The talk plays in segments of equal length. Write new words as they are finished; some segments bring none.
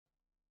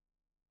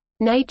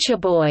"'Nature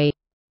Boy'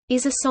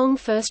 is a song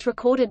first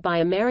recorded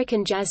by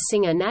American jazz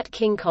singer Nat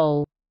King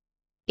Cole.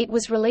 It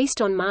was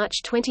released on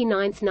March 29,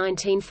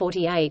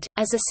 1948,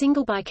 as a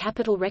single by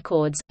Capitol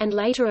Records, and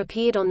later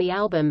appeared on the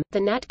album, The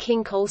Nat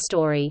King Cole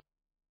Story.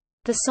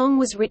 The song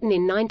was written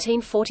in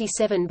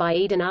 1947 by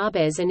Eden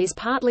Arbez and is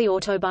partly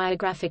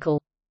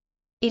autobiographical.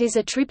 It is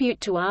a tribute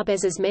to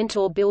Arbez's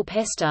mentor Bill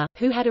Pester,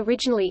 who had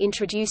originally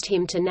introduced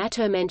him to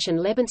Naturmensch and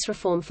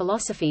Lebensreform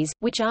philosophies,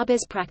 which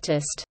Arbez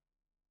practiced.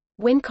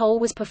 When Cole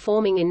was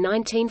performing in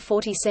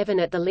 1947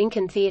 at the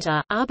Lincoln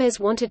Theatre, Arbez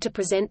wanted to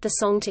present the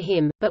song to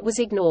him, but was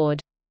ignored.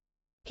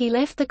 He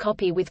left the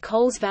copy with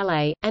Cole's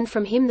valet, and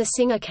from him the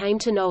singer came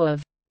to know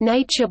of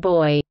 "'Nature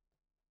Boy'".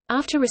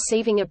 After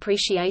receiving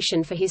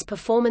appreciation for his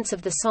performance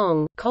of the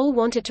song, Cole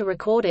wanted to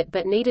record it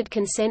but needed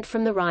consent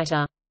from the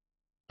writer.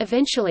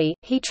 Eventually,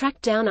 he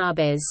tracked down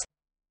Arbez.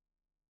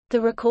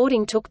 The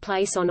recording took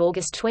place on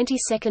August 22,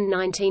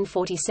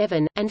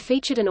 1947, and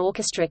featured an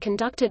orchestra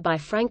conducted by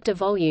Frank de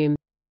Volume,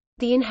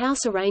 the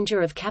in-house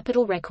arranger of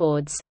Capitol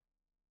Records.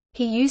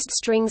 He used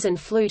strings and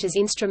flute as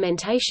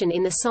instrumentation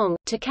in the song,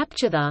 to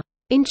capture the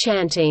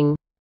enchanting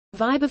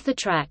vibe of the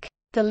track.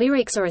 The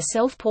lyrics are a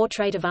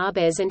self-portrait of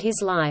Arbez and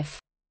his life.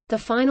 The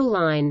final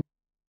line,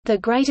 "The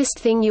greatest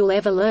thing you'll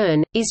ever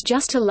learn, is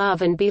just to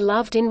love and be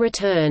loved in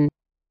return,"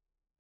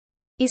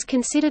 is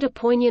considered a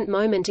poignant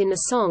moment in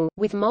the song,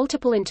 with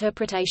multiple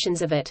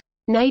interpretations of it.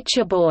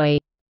 "Nature Boy"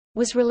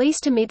 was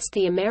released amidst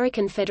the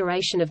American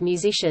Federation of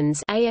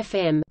Musicians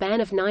 (AFM) ban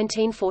of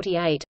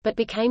 1948, but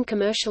became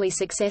commercially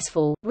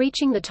successful,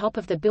 reaching the top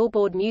of the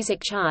Billboard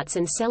music charts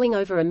and selling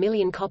over 1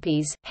 million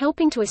copies,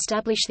 helping to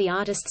establish the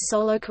artist's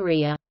solo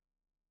career.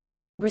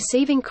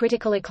 Receiving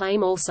critical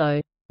acclaim also,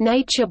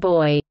 "Nature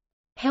Boy"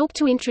 helped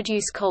to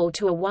introduce Cole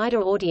to a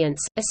wider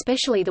audience,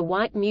 especially the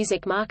white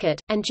music market,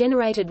 and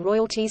generated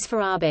royalties for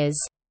Arbez.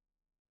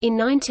 In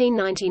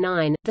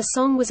 1999, the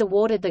song was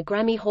awarded the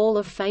Grammy Hall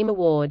of Fame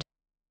Award.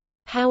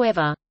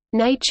 However,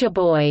 "Nature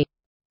Boy"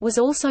 was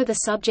also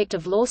the subject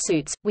of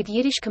lawsuits, with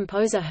Yiddish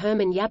composer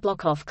Herman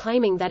Jablokov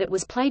claiming that it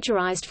was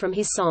plagiarized from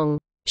his song,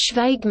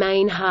 "Schweig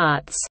mein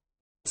Herz",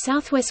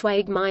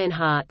 Southwestweig mein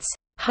Herz,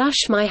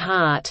 "Hush my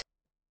heart".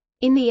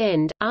 In the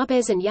end,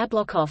 Arbez and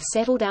Jablokov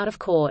settled out of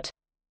court.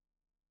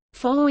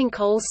 Following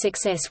Cole's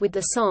success with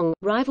the song,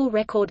 rival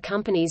record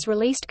companies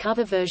released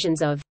cover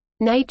versions of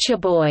 "Nature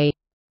Boy"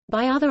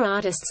 by other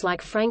artists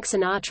like Frank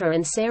Sinatra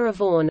and Sarah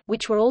Vaughan,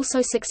 which were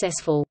also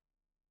successful.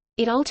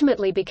 It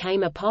ultimately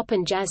became a pop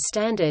and jazz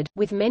standard,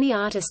 with many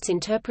artists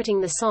interpreting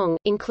the song,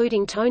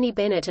 including Tony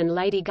Bennett and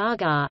Lady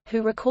Gaga,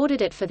 who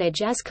recorded it for their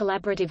jazz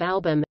collaborative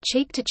album,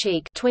 Cheek to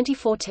Cheek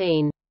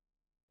 2014.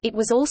 It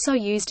was also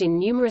used in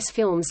numerous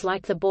films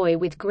like The Boy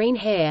with Green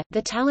Hair,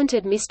 The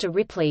Talented Mr.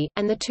 Ripley,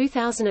 and the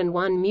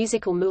 2001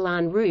 musical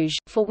Moulin Rouge,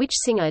 for which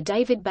singer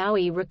David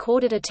Bowie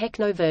recorded a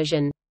techno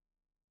version.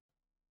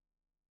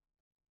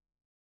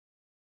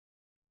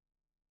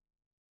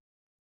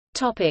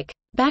 Topic: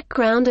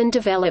 Background and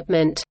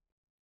development.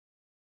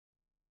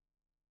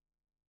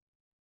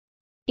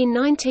 In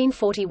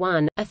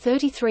 1941, a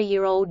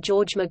 33-year-old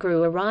George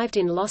McGrew arrived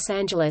in Los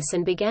Angeles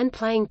and began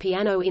playing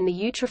piano in the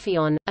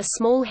Eutrophion, a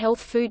small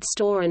health food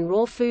store and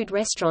raw food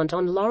restaurant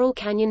on Laurel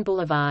Canyon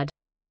Boulevard.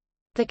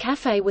 The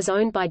café was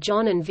owned by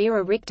John and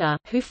Vera Richter,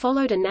 who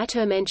followed a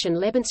Naturmensch and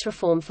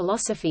Lebensreform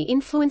philosophy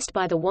influenced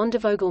by the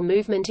Wandervogel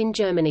movement in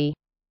Germany.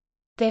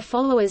 Their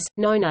followers,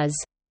 known as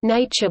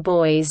 "Nature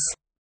Boys",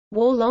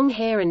 wore long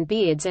hair and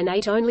beards and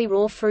ate only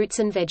raw fruits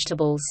and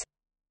vegetables.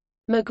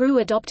 McGrew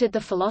adopted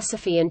the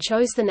philosophy and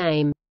chose the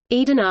name,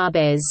 Eden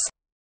Arbez,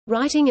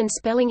 writing and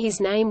spelling his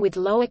name with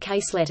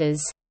lower-case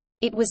letters.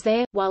 It was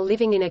there, while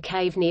living in a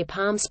cave near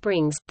Palm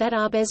Springs, that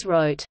Arbez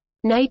wrote,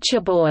 "Nature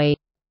Boy".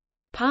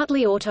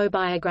 Partly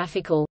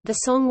autobiographical, the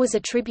song was a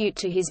tribute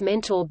to his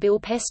mentor Bill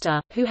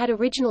Pester, who had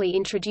originally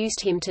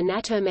introduced him to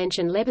Naturmensch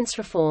and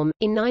Lebensreform.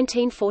 In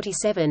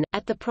 1947,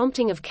 at the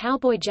prompting of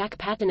Cowboy Jack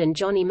Patton and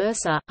Johnny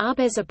Mercer,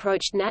 Arbez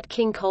approached Nat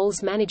King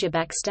Cole's manager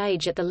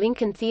backstage at the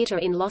Lincoln Theatre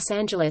in Los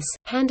Angeles,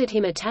 handed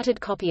him a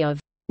tattered copy of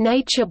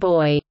 "Nature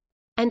Boy",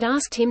 and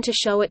asked him to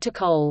show it to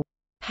Cole.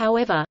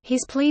 However,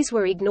 his pleas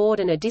were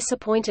ignored and a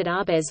disappointed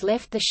Arbez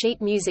left the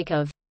sheet music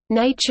of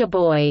 "Nature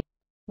Boy"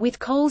 with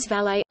Cole's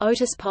valet,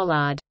 Otis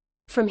Pollard.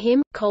 From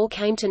him, Cole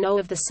came to know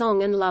of the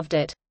song and loved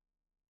it.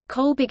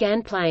 Cole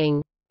began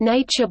playing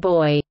 "Nature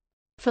Boy"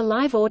 for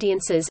live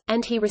audiences,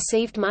 and he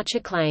received much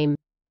acclaim.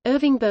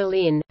 Irving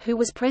Berlin, who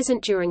was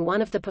present during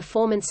one of the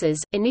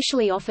performances,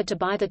 initially offered to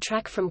buy the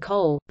track from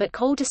Cole, but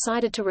Cole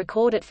decided to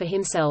record it for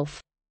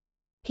himself.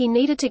 He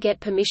needed to get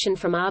permission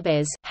from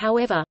Arbez,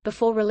 however,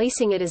 before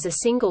releasing it as a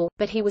single,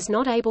 but he was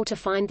not able to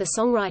find the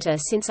songwriter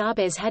since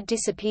Arbez had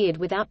disappeared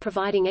without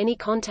providing any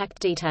contact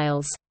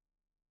details.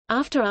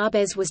 After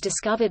Arbez was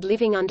discovered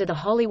living under the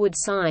Hollywood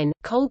sign,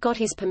 Cole got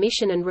his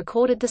permission and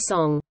recorded the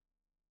song.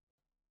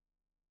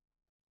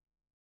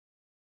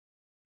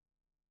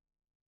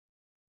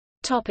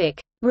 Topic: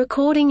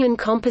 Recording and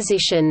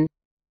composition.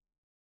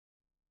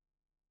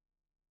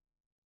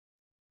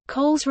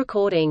 Cole's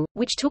recording,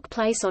 which took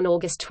place on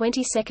August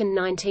 22,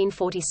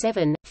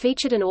 1947,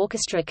 featured an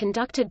orchestra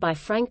conducted by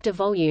Frank de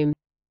Volume,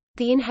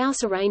 the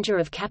in-house arranger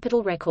of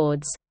Capitol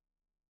Records.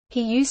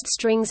 He used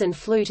strings and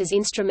flute as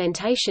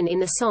instrumentation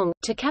in the song,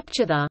 to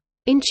capture the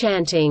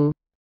enchanting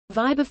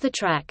vibe of the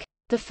track.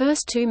 The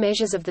first two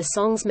measures of the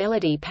song's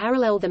melody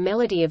parallel the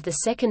melody of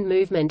the second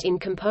movement in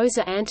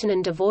composer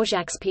Antonin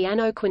Dvorak's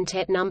Piano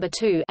Quintet No.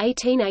 2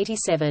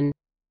 1887.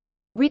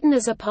 Written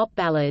as a pop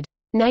ballad,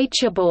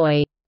 Nature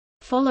Boy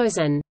follows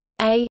an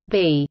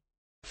A-B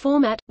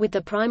format, with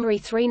the primary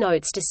three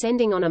notes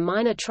descending on a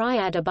minor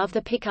triad above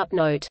the pickup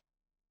note.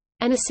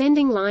 An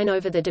ascending line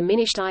over the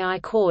diminished II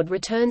chord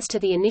returns to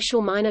the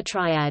initial minor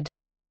triad.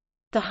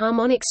 The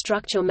harmonic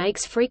structure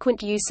makes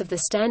frequent use of the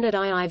standard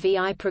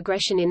III-VI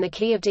progression in the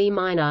key of D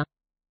minor.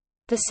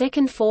 The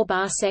second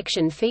four-bar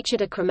section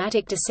featured a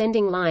chromatic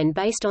descending line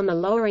based on the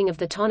lowering of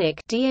the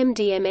tonic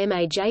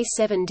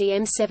DM-DM-MAJ7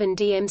 DM7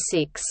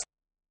 DM6.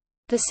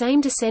 The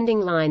same descending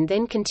line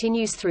then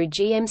continues through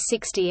GM6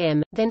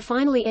 DM, then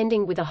finally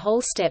ending with a whole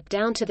step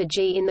down to the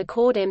G in the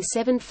chord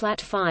M7 flat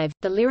 5.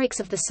 The lyrics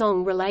of the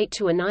song relate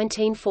to a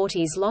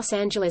 1940s Los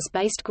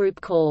Angeles-based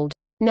group called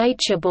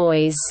Nature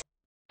Boys,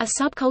 a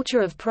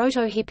subculture of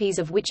proto-hippies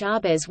of which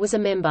Arbez was a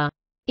member.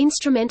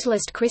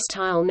 Instrumentalist Chris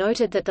Tile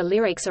noted that the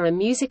lyrics are a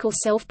musical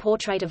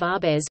self-portrait of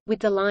Arbez, with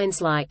the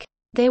lines like,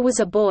 "There was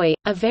a boy,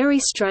 a very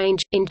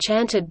strange,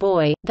 enchanted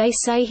boy, they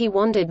say he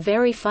wandered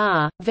very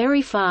far,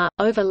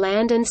 over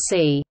land and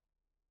sea."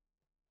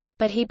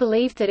 But he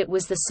believed that it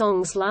was the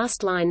song's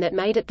last line that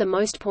made it the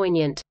most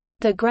poignant.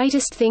 "The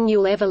greatest thing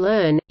you'll ever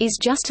learn, is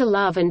just to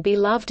love and be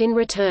loved in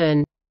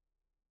return."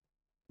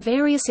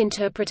 Various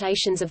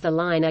interpretations of the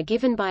line are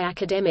given by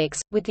academics,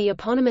 with the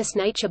eponymous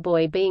Nature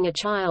Boy being a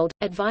child,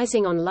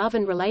 advising on love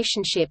and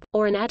relationship,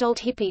 or an adult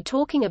hippie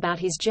talking about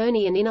his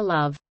journey and inner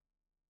love.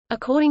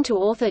 According to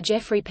author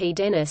Jeffrey P.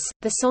 Dennis,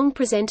 the song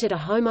presented a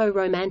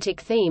homo-romantic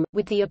theme,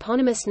 with the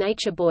eponymous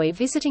Nature Boy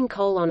visiting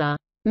Cole on a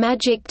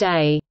magic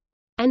day,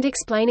 and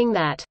explaining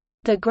that,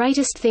 "The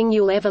greatest thing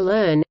you'll ever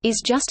learn,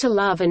 is just to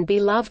love and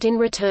be loved in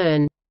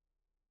return."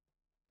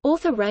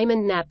 Author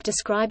Raymond Knapp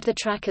described the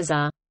track as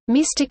a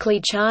mystically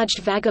charged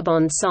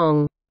vagabond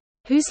song,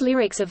 whose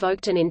lyrics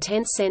evoked an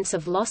intense sense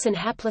of loss and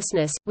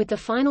haplessness, with the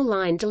final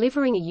line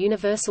delivering a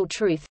universal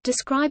truth,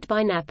 described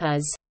by Knapp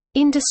as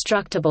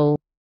indestructible,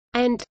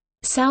 and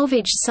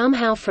salvaged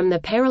somehow from the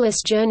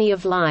perilous journey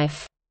of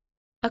life.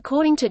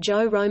 According to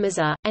Joe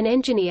Romaza, an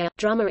engineer,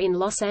 drummer in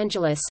Los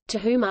Angeles, to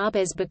whom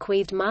Arbez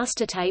bequeathed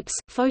master tapes,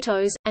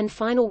 photos, and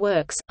final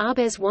works,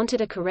 Arbez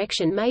wanted a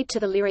correction made to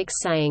the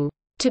lyrics saying,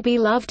 "To be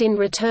loved in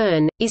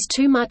return, is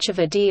too much of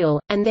a deal,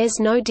 and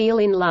there's no deal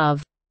in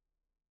love,"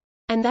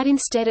 and that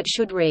instead it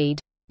should read,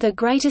 "The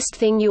greatest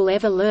thing you'll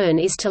ever learn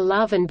is to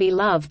love and be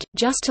loved,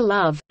 just to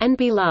love, and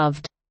be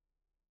loved."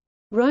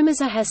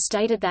 Romaza has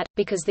stated that,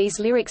 because these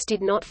lyrics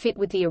did not fit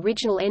with the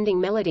original ending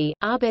melody,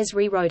 Arbez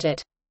rewrote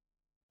it.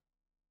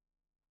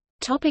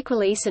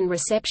 Release and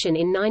reception.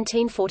 In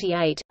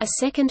 1948, a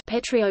second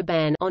Petrio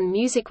ban on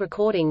music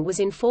recording was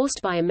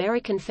enforced by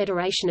American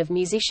Federation of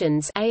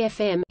Musicians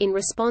 (AFM) in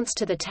response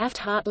to the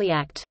Taft-Hartley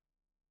Act.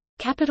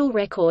 Capitol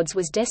Records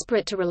was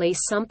desperate to release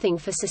something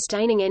for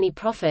sustaining any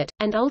profit,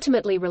 and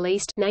ultimately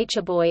released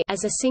Nature Boy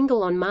as a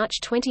single on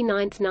March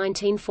 29,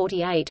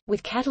 1948,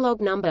 with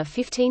catalog number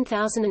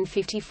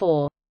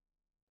 15054.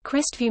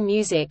 Crestview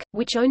Music,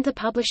 which owned the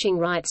publishing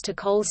rights to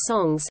Cole's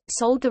songs,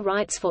 sold the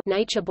rights for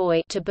Nature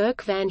Boy to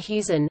Burke Van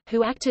Heusen,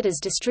 who acted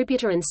as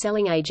distributor and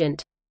selling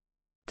agent.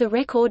 The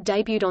record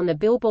debuted on the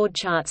Billboard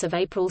charts of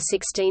April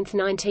 16,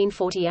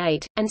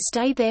 1948, and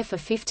stayed there for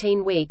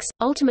 15 weeks,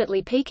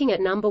 ultimately peaking at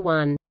number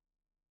 1.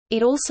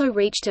 It also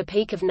reached a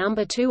peak of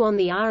number 2 on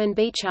the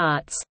R&B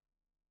charts.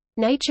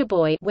 Nature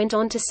Boy went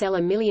on to sell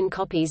 1 million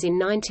copies in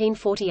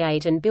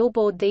 1948, and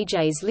Billboard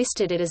DJs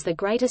listed it as the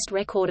greatest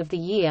record of the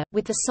year,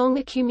 with the song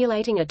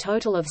accumulating a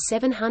total of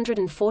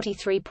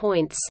 743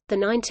 points. The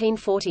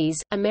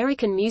 1940s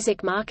American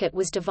music market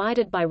was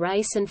divided by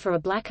race, and for a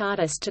black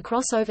artist to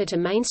cross over to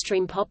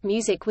mainstream pop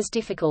music was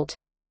difficult.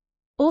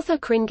 Author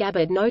Corinne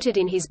Gabbard noted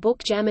in his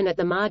book Jammin' at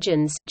the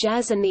Margins,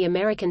 Jazz and the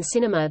American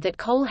Cinema that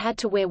Cole had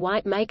to wear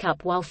white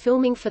makeup while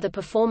filming for the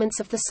performance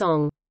of the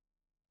song.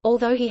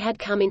 Although he had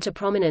come into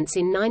prominence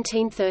in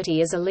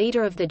 1930 as a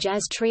leader of the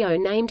jazz trio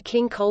named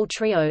King Cole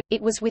Trio,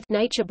 it was with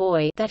Nature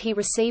Boy that he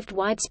received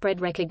widespread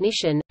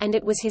recognition, and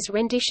it was his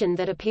rendition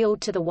that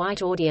appealed to the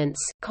white audience.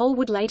 Cole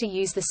would later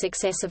use the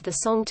success of the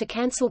song to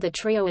cancel the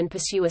trio and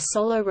pursue a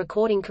solo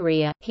recording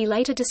career. He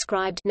later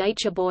described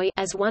Nature Boy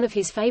as one of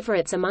his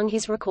favorites among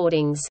his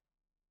recordings.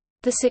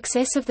 The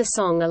success of the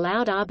song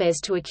allowed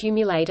Arbez to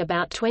accumulate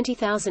about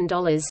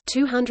 $20,000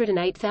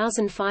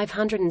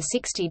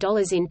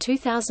 $208,560 in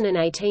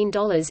 2018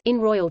 in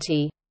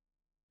royalty.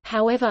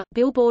 However,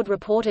 Billboard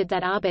reported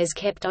that Arbez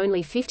kept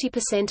only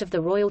 50% of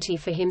the royalty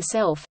for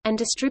himself, and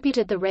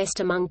distributed the rest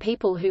among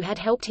people who had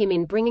helped him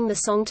in bringing the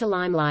song to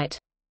limelight.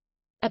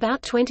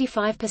 About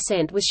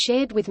 25% was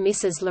shared with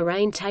Mrs.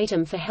 Lorraine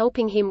Tatum for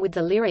helping him with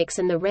the lyrics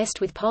and the rest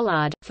with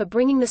Pollard, for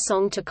bringing the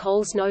song to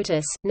Cole's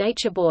notice.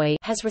 Nature Boy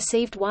has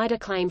received wide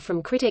acclaim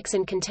from critics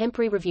and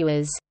contemporary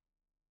reviewers.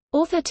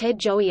 Author Ted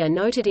Gioia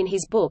noted in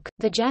his book,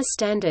 The Jazz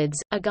Standards,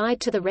 A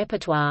Guide to the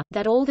Repertoire,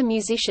 that all the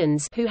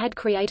musicians who had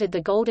created the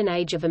golden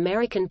age of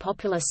American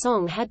popular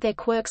song had their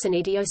quirks and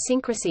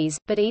idiosyncrasies,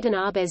 but Eden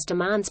Arbez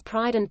demands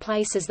pride and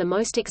place as the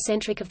most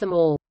eccentric of them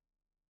all.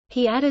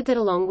 He added that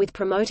along with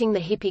promoting the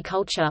hippie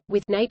culture,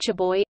 with Nature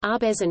Boy,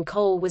 Arbez and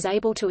Cole was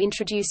able to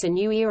introduce a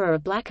new era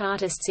of black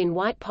artists in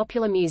white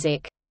popular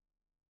music.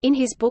 In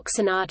his book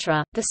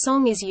Sinatra, The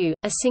Song Is You,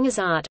 A Singer's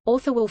Art,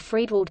 author Will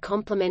Friedwald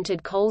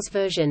complimented Cole's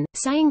version,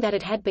 saying that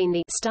it had been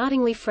the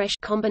startlingly fresh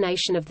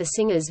combination of the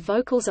singer's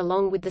vocals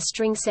along with the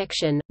string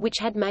section, which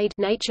had made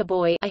Nature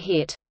Boy a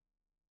hit.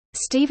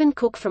 Stephen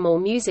Cook from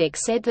AllMusic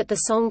said that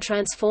the song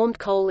transformed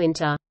Cole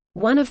into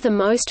one of the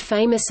most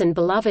famous and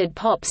beloved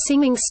pop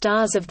singing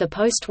stars of the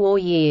post-war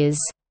years.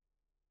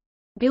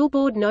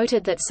 Billboard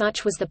noted that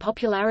such was the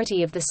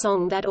popularity of the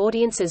song that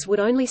audiences would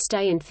only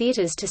stay in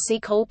theaters to see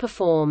Cole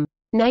perform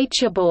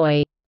Nature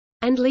Boy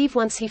and leave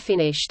once he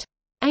finished.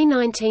 A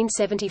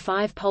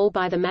 1975 poll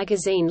by the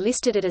magazine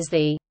listed it as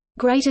the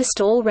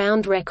greatest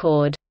all-round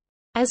record,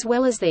 as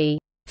well as the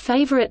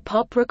favorite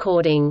pop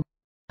recording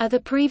of the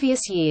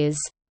previous years.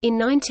 In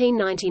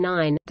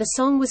 1999, the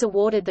song was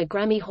awarded the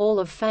Grammy Hall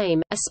of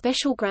Fame, a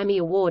special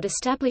Grammy award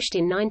established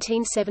in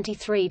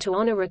 1973 to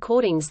honor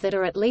recordings that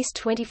are at least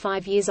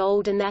 25 years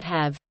old and that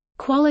have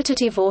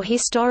qualitative or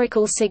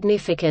historical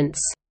significance.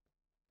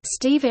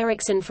 Steve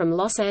Erickson from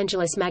Los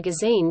Angeles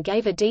Magazine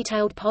gave a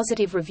detailed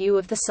positive review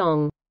of the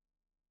song.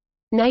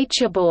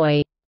 Nature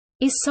Boy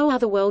is so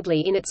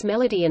otherworldly in its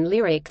melody and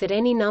lyric that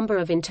any number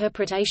of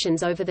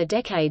interpretations over the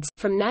decades,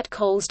 from Nat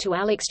Cole's to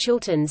Alex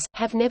Chilton's,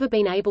 have never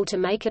been able to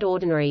make it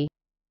ordinary.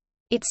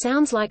 It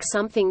sounds like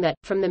something that,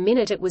 from the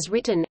minute it was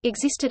written,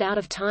 existed out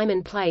of time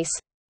and place.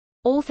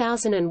 All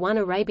 1001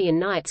 Arabian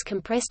Nights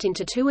compressed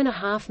into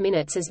 2.5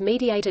 minutes as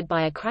mediated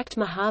by a cracked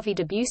Mojave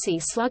Debussy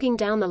slugging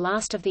down the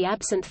last of the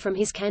absinthe from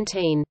his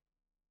canteen.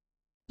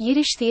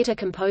 Yiddish theater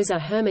composer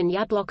Herman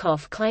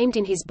Jablokov claimed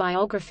in his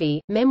biography,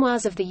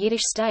 Memoirs of the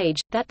Yiddish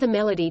Stage, that the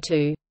melody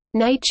to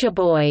Nature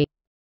Boy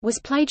was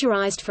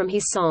plagiarized from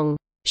his song,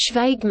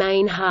 Schweig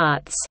mein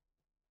Herz,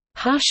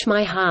 Hush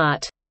My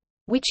Heart,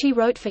 which he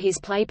wrote for his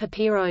play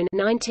Papyrone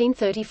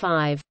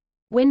 1935.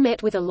 When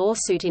met with a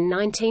lawsuit in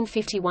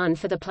 1951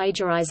 for the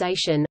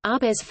plagiarization,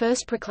 Arbez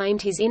first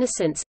proclaimed his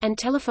innocence, and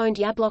telephoned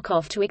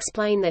Jablokov to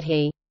explain that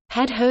he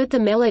had heard the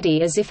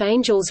melody as if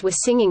angels were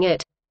singing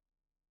it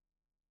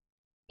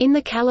in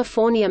the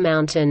California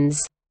mountains.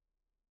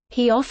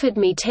 He offered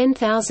me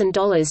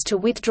 $10,000 to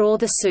withdraw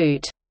the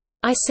suit.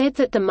 I said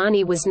that the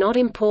money was not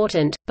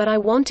important, but I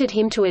wanted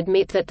him to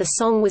admit that the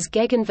song was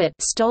Gegenwart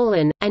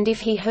stolen, and if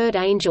he heard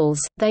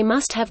angels, they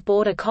must have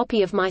bought a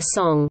copy of my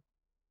song.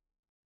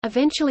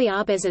 Eventually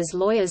Arbez's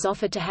lawyers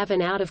offered to have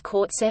an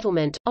out-of-court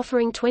settlement,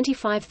 offering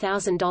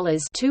 $25,000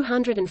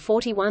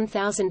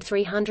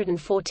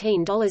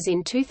 $241,314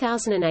 in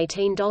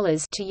 2018 to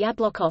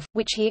Jablokov,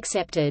 which he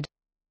accepted.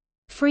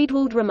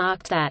 Friedwald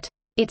remarked that,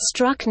 "It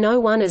struck no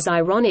one as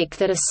ironic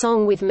that a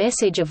song with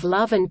message of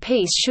love and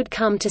peace should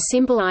come to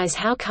symbolize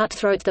how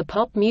cutthroat the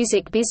pop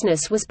music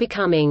business was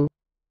becoming."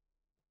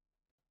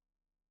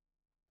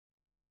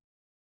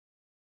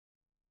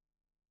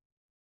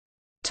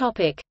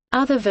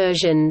 Other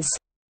versions.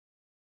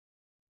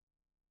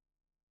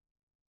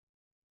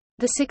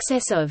 The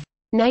success of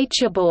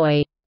Nature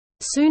Boy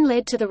soon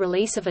led to the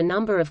release of a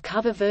number of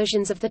cover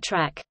versions of the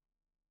track.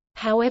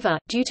 However,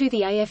 due to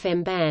the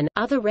AFM ban,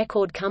 other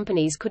record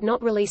companies could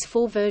not release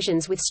full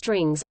versions with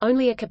strings,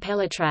 only a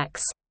cappella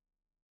tracks.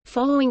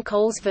 Following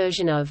Cole's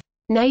version of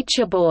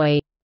Nature Boy,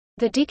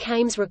 the Dick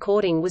Haymes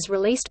recording was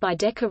released by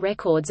Decca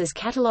Records as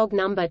catalog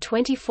number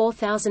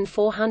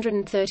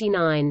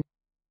 24439.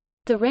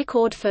 The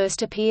record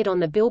first appeared on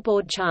the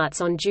Billboard charts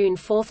on June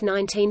 4,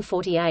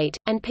 1948,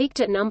 and peaked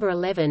at number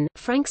 11.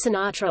 Frank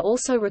Sinatra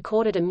also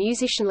recorded a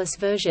musicianless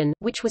version,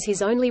 which was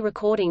his only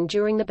recording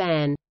during the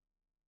ban.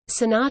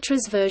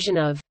 Sinatra's version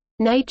of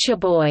Nature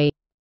Boy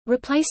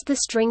replaced the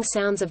string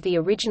sounds of the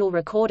original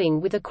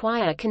recording with a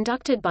choir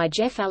conducted by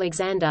Jeff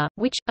Alexander,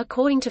 which,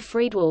 according to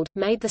Friedwald,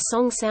 made the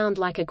song sound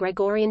like a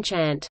Gregorian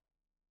chant.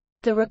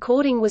 The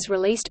recording was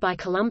released by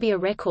Columbia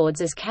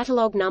Records as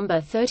catalog number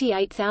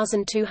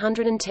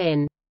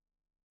 38210.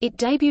 It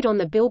debuted on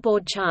the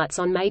Billboard charts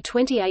on May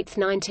 28,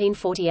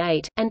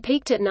 1948, and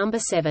peaked at number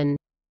 7.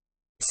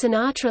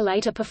 Sinatra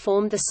later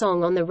performed the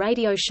song on the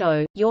radio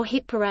show, Your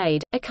Hit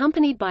Parade,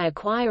 accompanied by a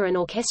choir and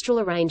orchestral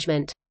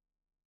arrangement.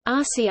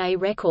 RCA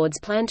Records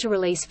planned to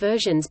release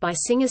versions by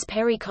singers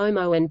Perry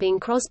Como and Bing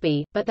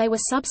Crosby, but they were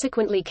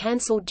subsequently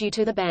cancelled due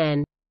to the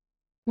ban.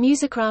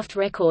 Musicraft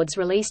Records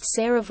released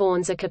Sarah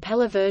Vaughan's a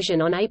cappella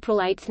version on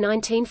April 8,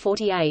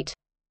 1948.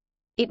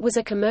 It was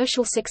a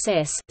commercial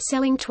success,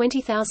 selling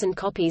 20,000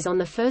 copies on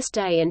the first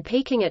day and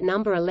peaking at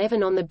number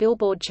 11 on the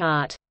Billboard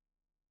chart.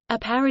 A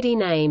parody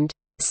named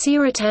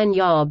Siratan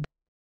Yob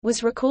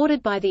was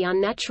recorded by the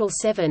Unnatural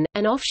Seven,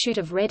 an offshoot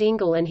of Red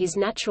Ingle and his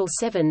Natural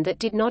Seven that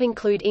did not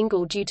include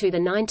Ingle due to the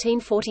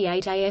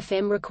 1948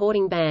 AFM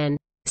recording ban.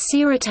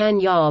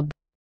 Siratan Yob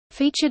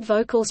featured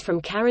vocals from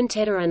Karen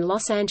Tedder and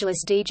Los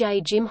Angeles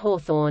DJ Jim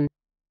Hawthorne.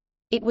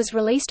 It was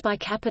released by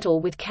Capitol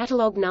with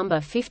catalog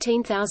number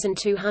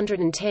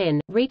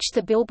 15210, reached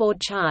the Billboard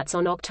charts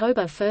on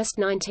October 1,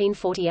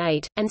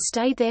 1948, and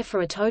stayed there for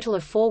a total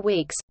of 4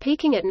 weeks,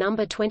 peaking at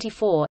number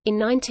 24. In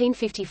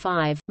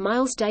 1955,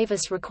 Miles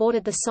Davis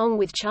recorded the song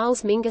with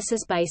Charles Mingus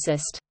as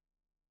bassist.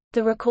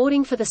 The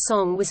recording for the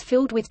song was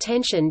filled with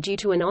tension due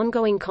to an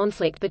ongoing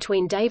conflict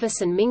between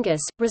Davis and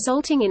Mingus,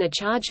 resulting in a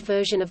charged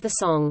version of the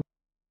song.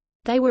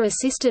 They were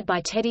assisted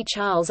by Teddy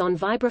Charles on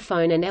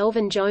vibraphone and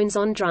Elvin Jones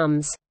on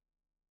drums.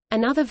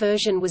 Another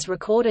version was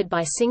recorded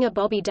by singer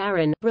Bobby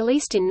Darin,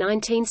 released in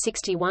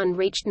 1961,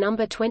 reached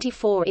number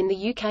 24 in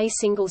the UK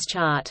singles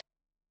chart.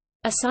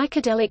 A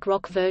psychedelic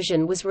rock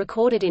version was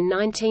recorded in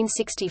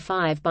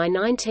 1965 by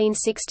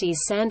 1960s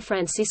San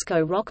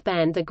Francisco rock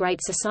band The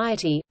Great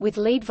Society, with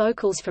lead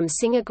vocals from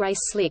singer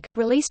Grace Slick,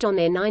 released on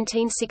their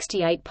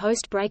 1968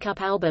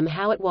 post-breakup album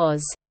How It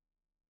Was.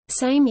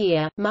 Same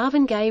year,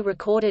 Marvin Gaye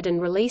recorded and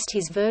released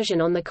his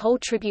version on the Cole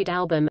tribute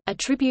album, a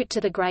tribute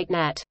to the great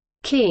Nat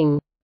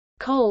King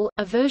Cole.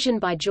 A version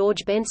by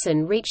George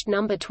Benson reached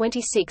number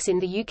 26 in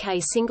the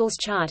UK singles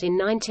chart in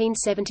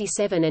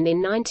 1977, and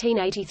in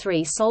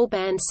 1983 soul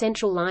band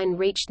Central Line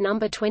reached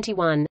number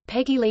 21.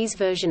 Peggy Lee's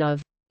version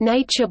of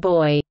Nature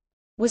Boy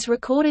was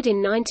recorded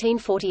in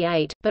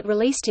 1948, but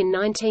released in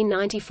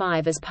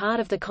 1995 as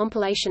part of the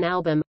compilation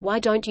album, Why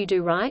Don't You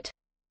Do Right?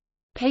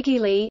 Peggy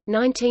Lee,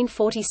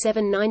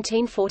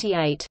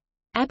 1947–1948.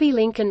 Abby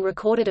Lincoln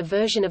recorded a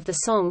version of the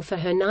song for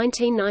her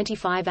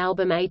 1995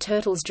 album A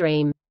Turtle's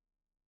Dream.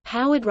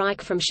 Howard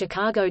Reich from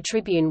Chicago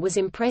Tribune was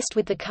impressed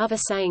with the cover,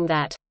 saying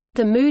that,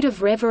 "The mood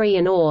of reverie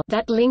and awe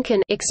that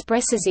Lincoln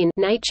expresses in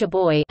Nature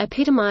Boy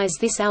epitomize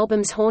this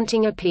album's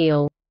haunting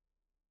appeal."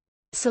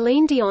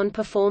 Celine Dion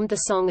performed the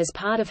song as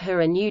part of her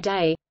A New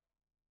Day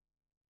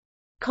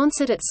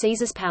concert at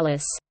Caesars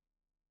Palace.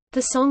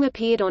 The song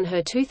appeared on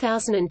her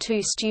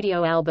 2002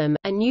 studio album,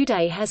 A New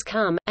Day Has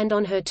Come, and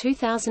on her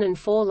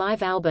 2004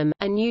 live album,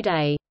 A New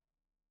Day.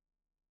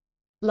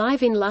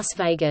 Live in Las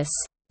Vegas.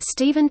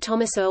 Stephen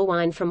Thomas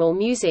Erlewine from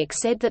AllMusic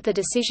said that the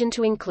decision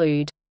to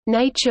include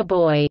Nature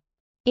Boy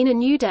in A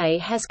New Day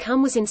Has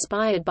Come was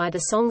inspired by the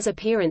song's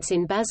appearance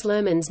in Baz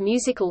Luhrmann's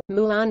musical,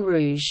 Moulin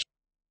Rouge.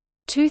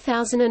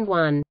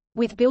 2001.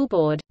 With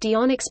Billboard,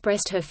 Dion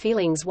expressed her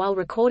feelings while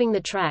recording the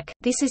track,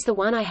 "This is the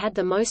one I had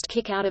the most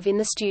kick out of in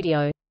the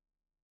studio.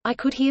 I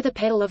could hear the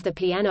pedal of the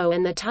piano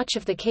and the touch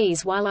of the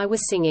keys while I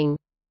was singing.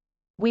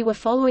 We were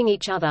following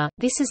each other,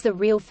 this is the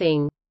real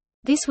thing.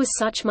 This was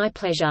such my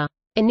pleasure.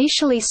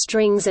 Initially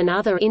strings and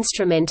other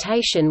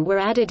instrumentation were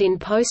added in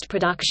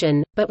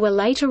post-production, but were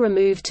later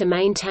removed to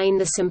maintain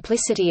the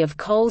simplicity of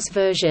Cole's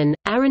version."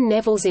 Aaron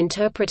Neville's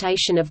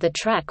interpretation of the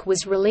track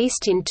was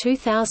released in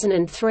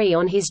 2003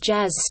 on his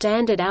jazz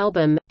standard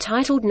album,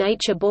 titled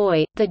Nature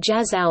Boy, the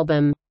Jazz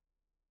Album.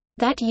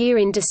 That year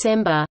in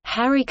December,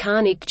 Harry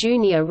Connick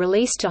Jr.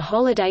 released a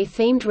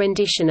holiday-themed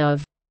rendition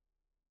of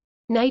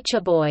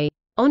Nature Boy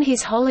on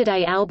his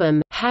holiday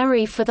album,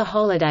 Harry for the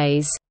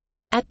Holidays.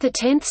 At the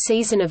 10th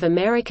season of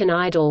American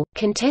Idol,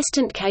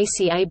 contestant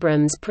Casey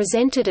Abrams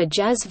presented a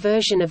jazz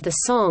version of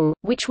the song,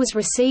 which was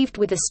received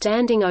with a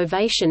standing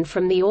ovation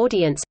from the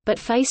audience, but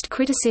faced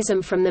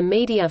criticism from the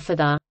media for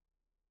the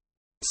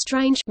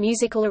strange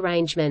musical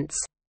arrangements.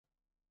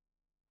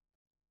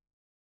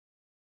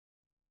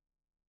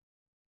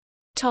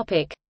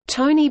 Topic: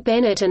 Tony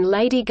Bennett and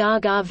Lady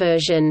Gaga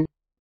version.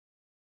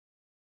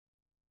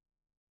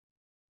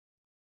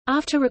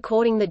 After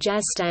recording the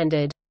jazz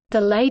standard,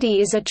 "The Lady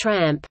is a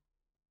Tramp,"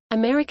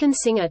 American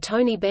singer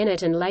Tony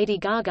Bennett and Lady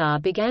Gaga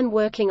began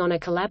working on a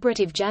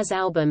collaborative jazz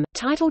album,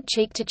 titled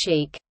Cheek to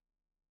Cheek.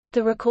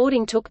 The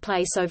recording took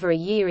place over a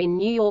year in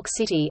New York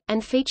City,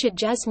 and featured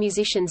jazz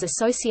musicians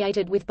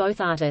associated with both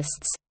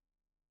artists.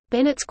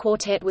 Bennett's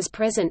quartet was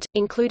present,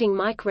 including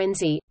Mike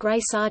Renzi,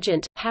 Gray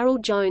Sargent,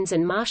 Harold Jones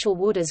and Marshall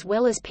Wood, as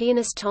well as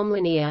pianist Tom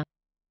Lanier.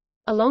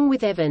 Along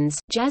with Evans,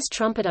 jazz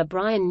trumpeter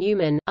Brian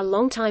Newman, a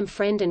longtime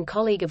friend and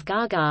colleague of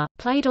Gaga,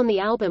 played on the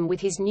album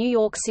with his New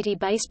York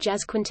City-based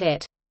jazz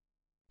quintet.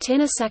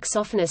 Tenor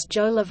saxophonist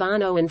Joe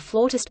Lovano and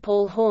flautist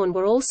Paul Horn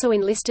were also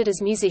enlisted as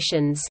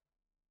musicians.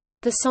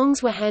 The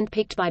songs were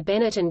handpicked by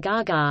Bennett and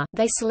Gaga.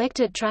 They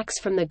selected tracks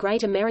from the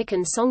Great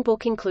American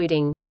Songbook,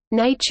 including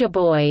Nature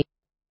Boy.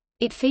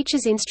 It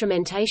features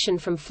instrumentation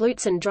from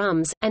flutes and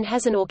drums, and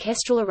has an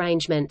orchestral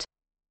arrangement.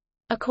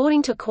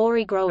 According to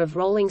Corey Grow of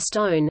Rolling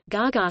Stone,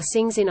 Gaga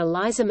sings in a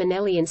Liza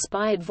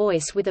Minnelli-inspired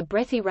voice with a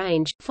breathy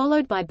range,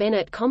 followed by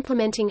Bennett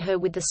complimenting her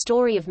with the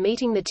story of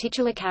meeting the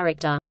titular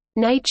character.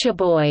 Nature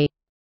Boy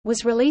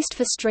was released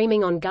for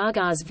streaming on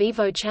Gaga's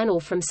Vivo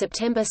channel from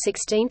September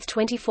 16,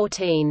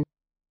 2014.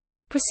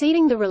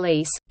 Preceding the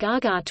release,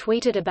 Gaga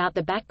tweeted about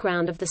the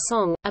background of the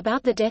song,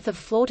 about the death of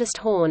flautist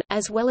Horn,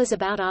 as well as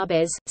about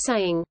Arbez,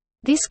 saying,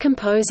 "This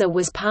composer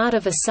was part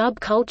of a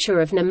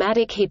subculture of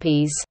nomadic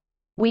hippies.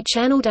 "We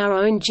channeled our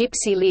own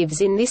Gypsy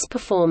lives in this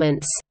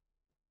performance."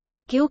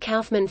 Gil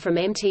Kaufman from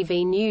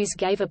MTV News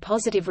gave a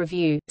positive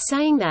review,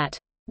 saying that,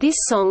 "This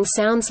song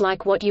sounds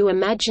like what you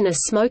imagine a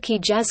smoky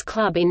jazz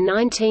club in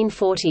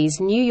 1940s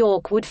New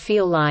York would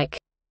feel like."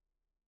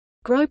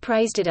 Gros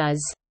praised it as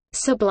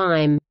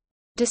 "sublime,"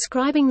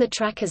 describing the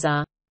track as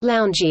a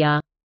 "loungier"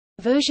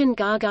 version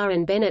Gaga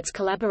and Bennett's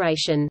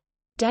collaboration.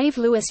 Dave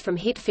Lewis from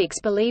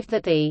Hitfix believed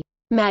that the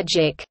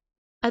 "magic"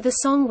 of the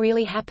song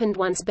really happened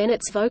once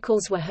Bennett's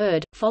vocals were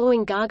heard,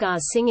 following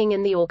Gaga's singing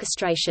and the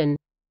orchestration.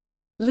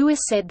 Lewis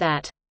said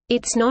that,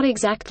 "It's not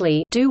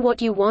exactly do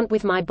what you want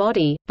with my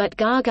body, but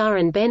Gaga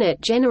and Bennett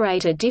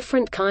generate a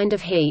different kind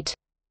of heat."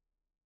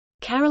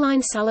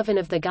 Caroline Sullivan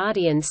of The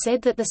Guardian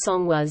said that the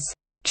song was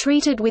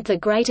treated with the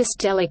greatest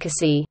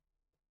delicacy.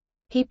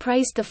 He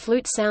praised the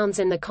flute sounds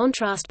and the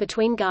contrast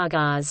between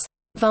Gaga's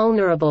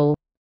vulnerable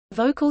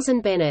vocals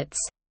and Bennett's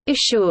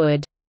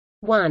assured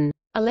one.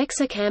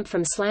 Alexa Camp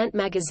from Slant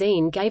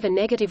magazine gave a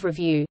negative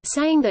review,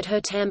 saying that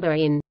her timbre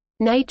in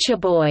Nature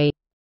Boy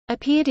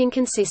appeared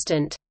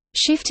inconsistent,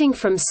 shifting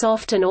from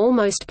soft and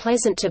almost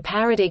pleasant to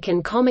parodic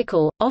and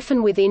comical,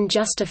 often within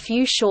just a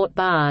few short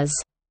bars.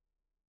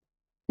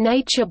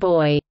 Nature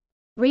Boy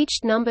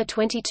reached number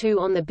 22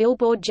 on the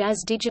Billboard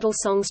Jazz Digital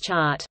Songs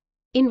chart.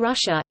 In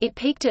Russia, it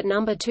peaked at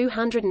number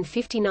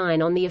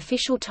 259 on the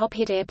official Top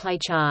Hit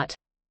Airplay chart.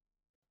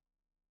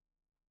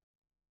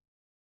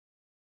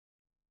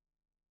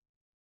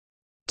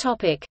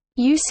 Topic: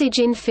 Usage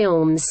in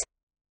films.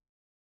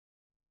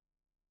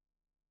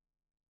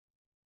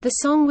 The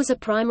song was a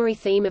primary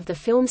theme of the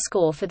film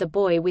score for The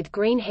Boy with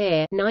Green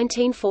Hair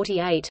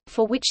 1948,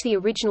 for which the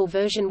original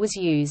version was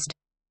used.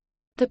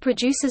 The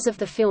producers of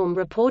the film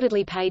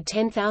reportedly paid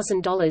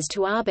 $10,000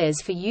 to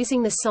Arbez for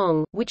using the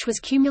song, which was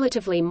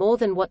cumulatively more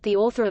than what the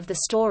author of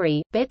the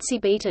story, Betsy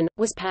Beaton,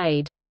 was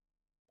paid.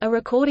 A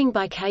recording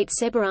by Kate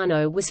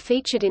Ceberano was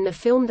featured in the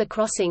film The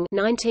Crossing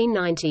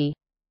 1990.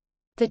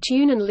 The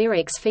tune and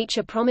lyrics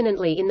feature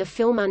prominently in the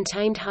film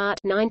Untamed Heart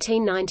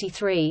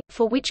 1993,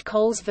 for which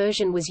Cole's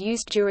version was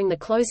used during the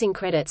closing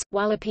credits,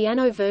 while a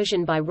piano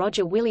version by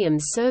Roger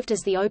Williams served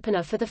as the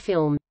opener for the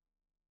film.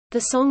 The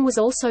song was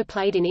also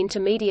played in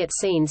intermediate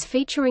scenes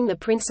featuring the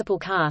principal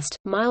cast.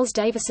 Miles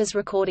Davis's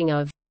recording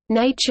of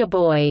Nature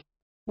Boy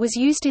was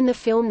used in the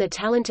film The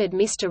Talented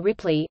Mr.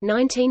 Ripley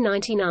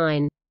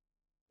 1999.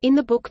 In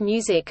the book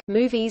Music,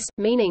 Movies,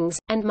 Meanings,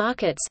 and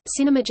Markets,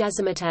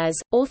 Cinemajazzmatazz,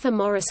 author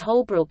Morris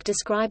Holbrook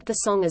described the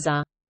song as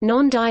a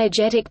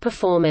non-diegetic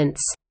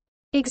performance,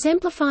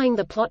 exemplifying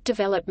the plot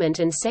development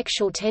and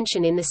sexual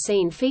tension in the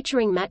scene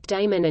featuring Matt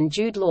Damon and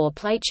Jude Law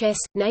play chess,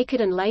 naked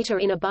and later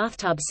in a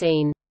bathtub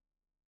scene.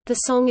 The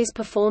song is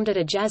performed at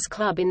a jazz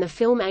club in the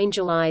film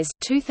Angel Eyes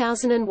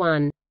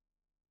 2001.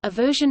 A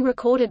version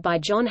recorded by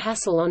John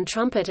Hassel on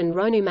trumpet and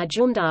Ronu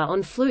Majumdar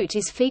on flute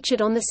is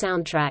featured on the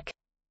soundtrack.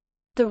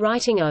 The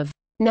writing of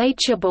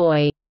Nature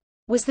Boy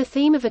was the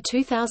theme of a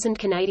 2000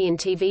 Canadian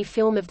TV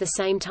film of the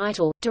same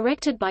title,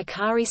 directed by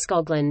Kari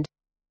Skogland.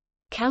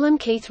 Callum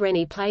Keith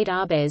Rennie played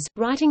Arbez,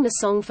 writing the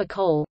song for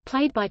Cole,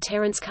 played by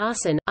Terence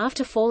Carson,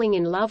 after falling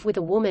in love with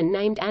a woman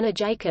named Anna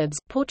Jacobs,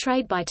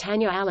 portrayed by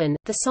Tanya Allen.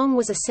 The song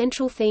was a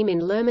central theme in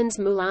Lerman's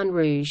Moulin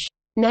Rouge.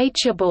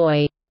 Nature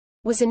Boy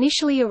was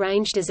initially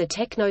arranged as a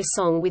techno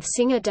song with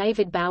singer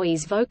David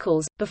Bowie's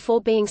vocals, before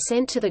being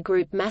sent to the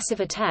group Massive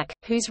Attack,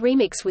 whose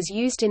remix was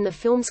used in the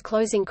film's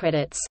closing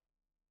credits.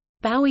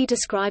 Bowie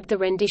described the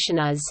rendition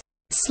as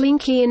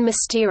slinky and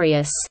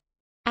mysterious,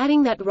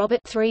 adding that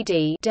Robert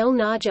 3D Del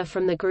Naja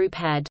from the group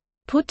had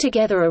put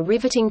together a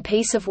riveting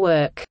piece of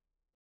work,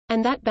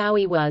 and that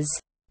Bowie was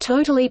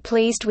totally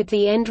pleased with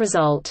the end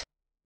result.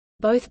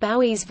 Both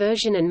Bowie's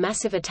version and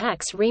Massive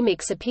Attack's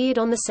remix appeared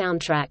on the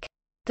soundtrack.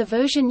 The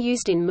version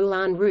used in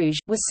Moulin Rouge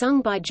was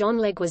sung by John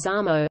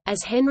Leguizamo,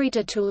 as Henry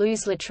de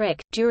Toulouse-Lautrec,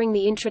 during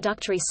the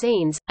introductory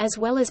scenes, as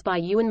well as by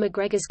Ewan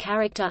McGregor's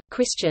character,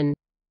 Christian.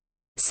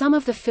 Some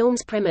of the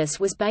film's premise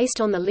was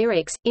based on the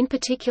lyrics, in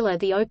particular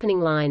the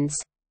opening lines.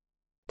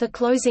 The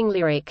closing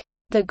lyric,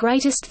 "The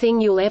greatest thing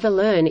you'll ever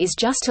learn is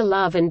just to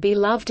love and be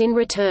loved in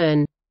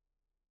return,"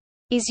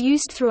 is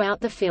used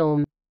throughout the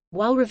film.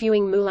 While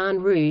reviewing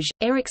Moulin Rouge,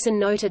 Erickson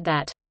noted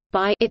that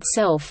by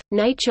itself,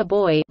 Nature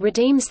Boy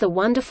redeems the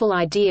wonderful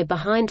idea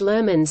behind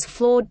Lerman's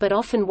flawed but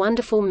often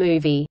wonderful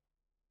movie.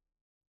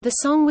 The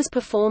song was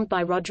performed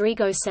by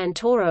Rodrigo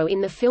Santoro in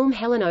the film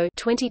Heleno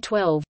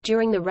 2012,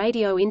 during the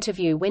radio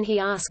interview when he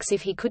asks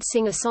if he could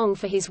sing a song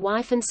for his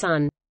wife and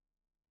son.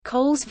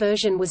 Cole's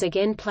version was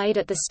again played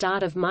at the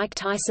start of Mike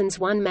Tyson's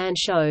one-man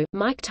show,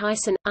 Mike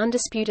Tyson,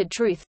 Undisputed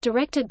Truth,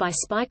 directed by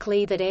Spike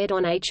Lee that aired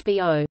on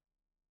HBO.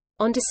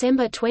 On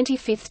December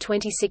 25,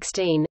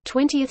 2016,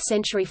 20th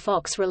Century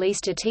Fox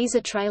released a teaser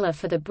trailer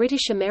for the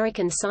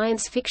British-American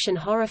science fiction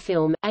horror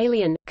film,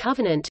 Alien,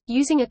 Covenant,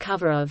 using a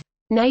cover of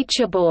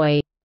Nature Boy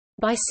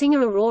by singer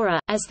Aurora,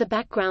 as the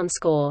background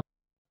score.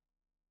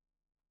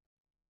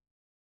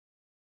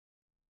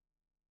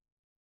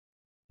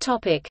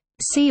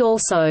 See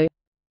also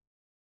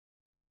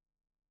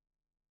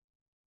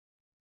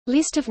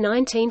List of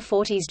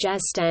 1940s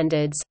jazz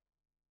standards.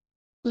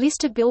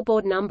 List of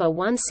Billboard No.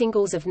 1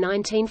 singles of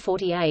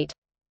 1948.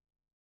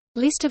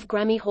 List of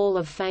Grammy Hall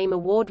of Fame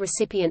award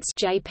recipients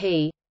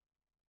JP.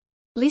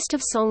 List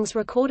of songs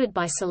recorded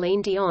by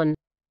Celine Dion.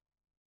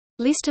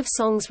 List of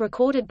songs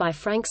recorded by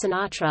Frank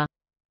Sinatra.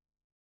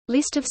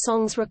 List of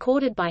songs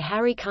recorded by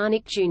Harry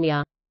Connick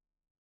Jr.